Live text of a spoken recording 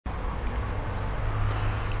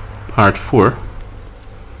Part 4.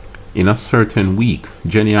 In a certain week,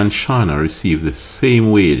 Jenny and Shauna received the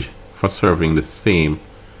same wage for serving the same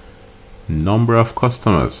number of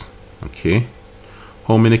customers. Okay,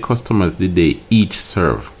 how many customers did they each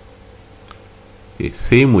serve? Okay,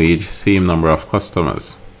 same wage, same number of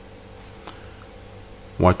customers.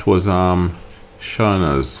 What was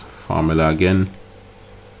Shauna's formula again?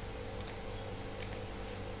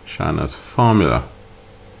 Shauna's formula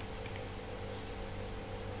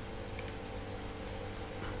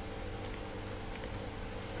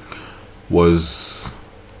was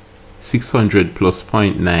 600 plus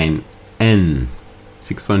 0.9 n.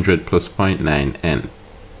 600 plus 0.9 n.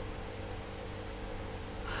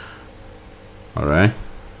 Alright,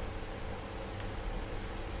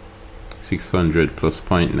 600 plus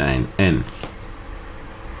 0.9 n.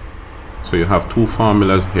 So you have two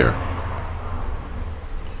formulas here.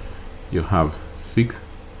 You have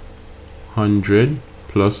 600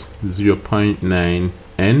 plus 0.9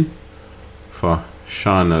 n for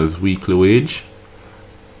Shauna's weekly wage,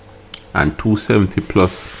 and 270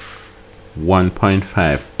 plus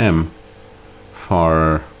 1.5 m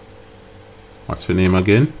for, what's her name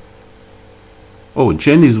again? Oh,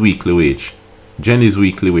 Jenny's weekly wage. Jenny's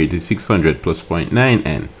weekly wage is 600 plus 0.9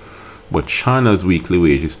 n, but Shauna's weekly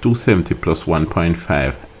wage is 270 plus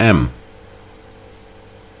 1.5 m.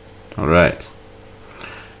 Alright,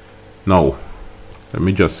 now let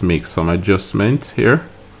me just make some adjustments here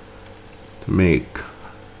to make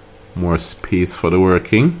more space for the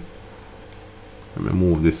working. Let me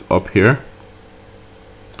move this up here.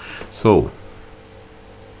 So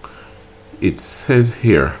it says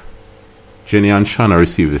here Jenny and Shauna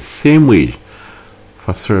receive the same wage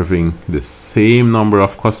for serving the same number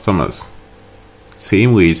of customers.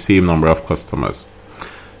 Same wage, same number of customers.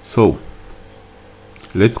 So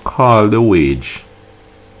let's call the wage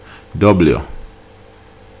W.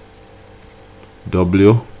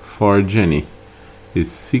 W for Jenny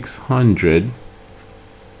is 600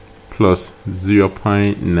 plus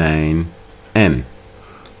 0.9 n.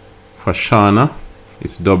 For Shauna,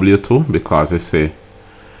 it's W2 because it's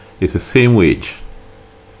the same wage.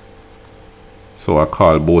 So I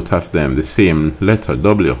call both of them the same letter,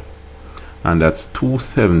 W. And that's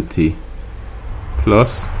 270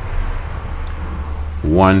 plus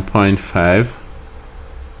 1.5.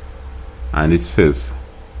 And it says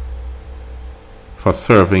for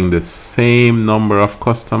serving the same number of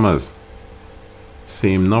customers.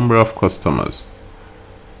 Same number of customers.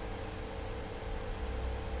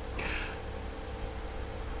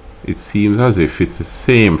 It seems as if it's the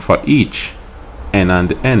same for each n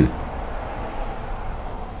and n.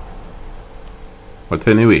 But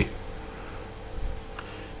anyway,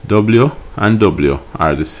 W and W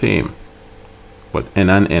are the same, but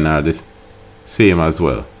n and n are the same as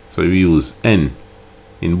well. So we use n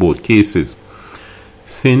in both cases.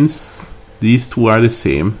 Since these two are the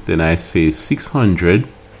same, then I say 600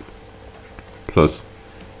 plus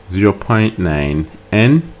 0.9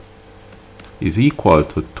 n is equal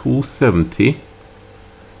to 270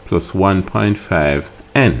 plus 1.5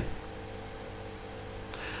 n.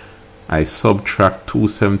 I subtract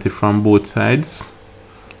 270 from both sides,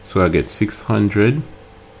 so I get 600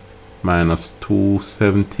 minus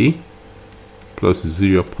 270 plus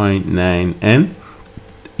 0.9 n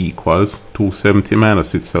equals 270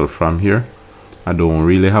 minus itself from here. I don't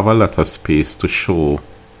really have a lot of space to show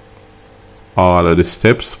all of the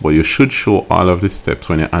steps, but you should show all of the steps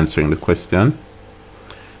when you're answering the question.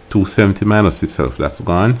 270 minus itself, that's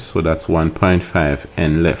gone, so that's 1.5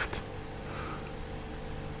 n left.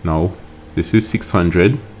 Now this is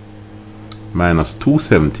 600 minus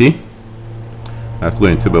 270. That's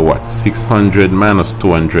going to be what? 600 minus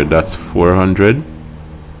 200, that's 400.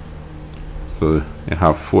 So you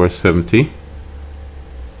have 470.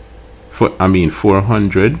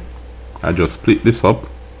 400. I just split this up.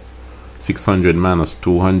 600 minus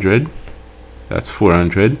 200, that's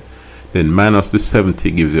 400. Then minus the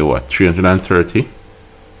 70 gives you what? 330.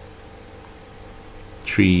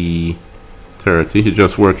 330. You're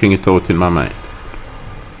just working it out in my mind.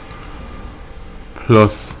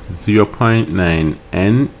 Plus 0.9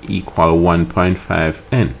 n equal 1.5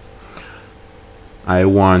 n. I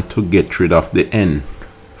want to get rid of the n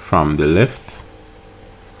from the left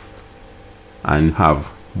and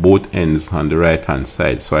have both ends on the right hand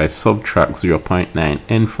side, so I subtract 0.9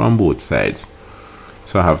 n from both sides.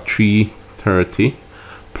 So I have 330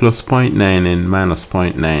 plus 0.9 n minus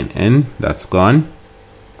 0.9 n, that's gone.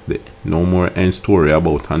 No more n's to worry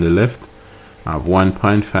about on the left. I have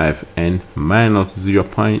 1.5 n minus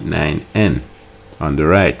 0.9 n on the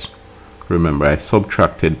right. Remember, I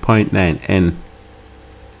subtracted 0.9 n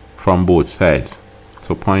from both sides. So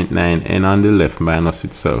to 0.9n on the left minus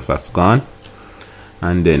itself, that's gone,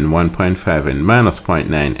 and then 1.5n minus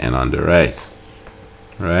 0.9n on the right.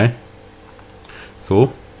 Right?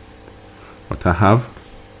 So what I have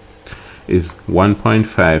is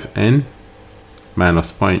 1.5n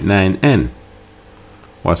minus 0.9n.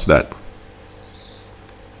 What's that?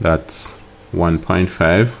 That's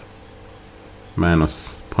 1.5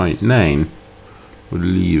 minus 0.9 would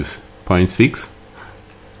leave 0.6.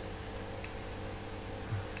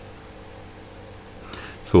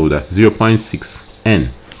 So that's 0.6n.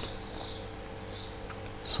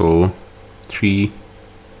 So 3,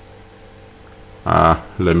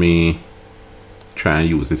 let me try and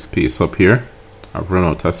use the space up here. I've run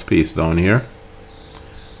out of space down here.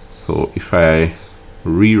 So if I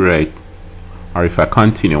rewrite, or if I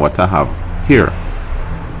continue what I have here,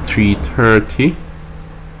 330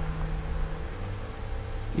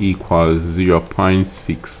 equals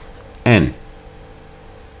 0.6n.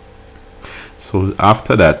 So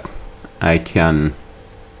after that I can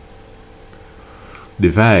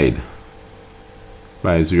divide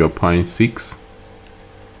by 0.6.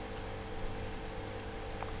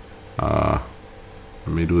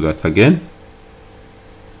 Let me do that again.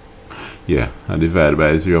 Yeah, I divide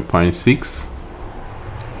by 0.6.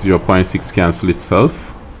 0.6 cancel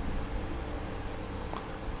itself.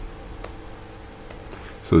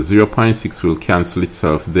 So 0.6 will cancel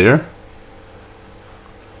itself there.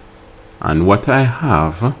 And what I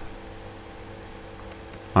have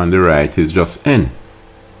on the right is just n.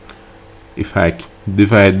 If I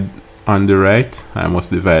divide on the right, I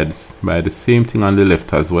must divide by the same thing on the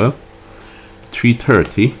left as well.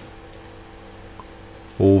 330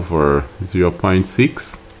 over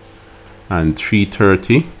 0.6 and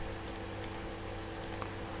 330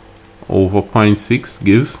 over 0.6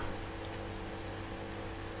 gives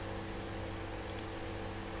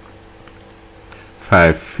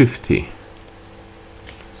 550.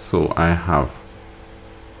 So I have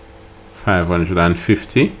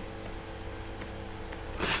 550.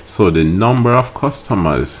 So the number of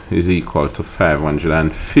customers is equal to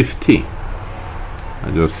 550.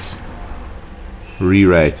 I just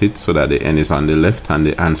rewrite it so that the n is on the left and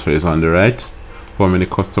the answer is on the right. How many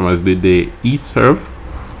customers did they each serve?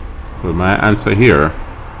 Well, my answer here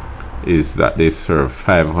is that they serve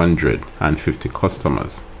 550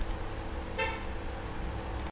 customers.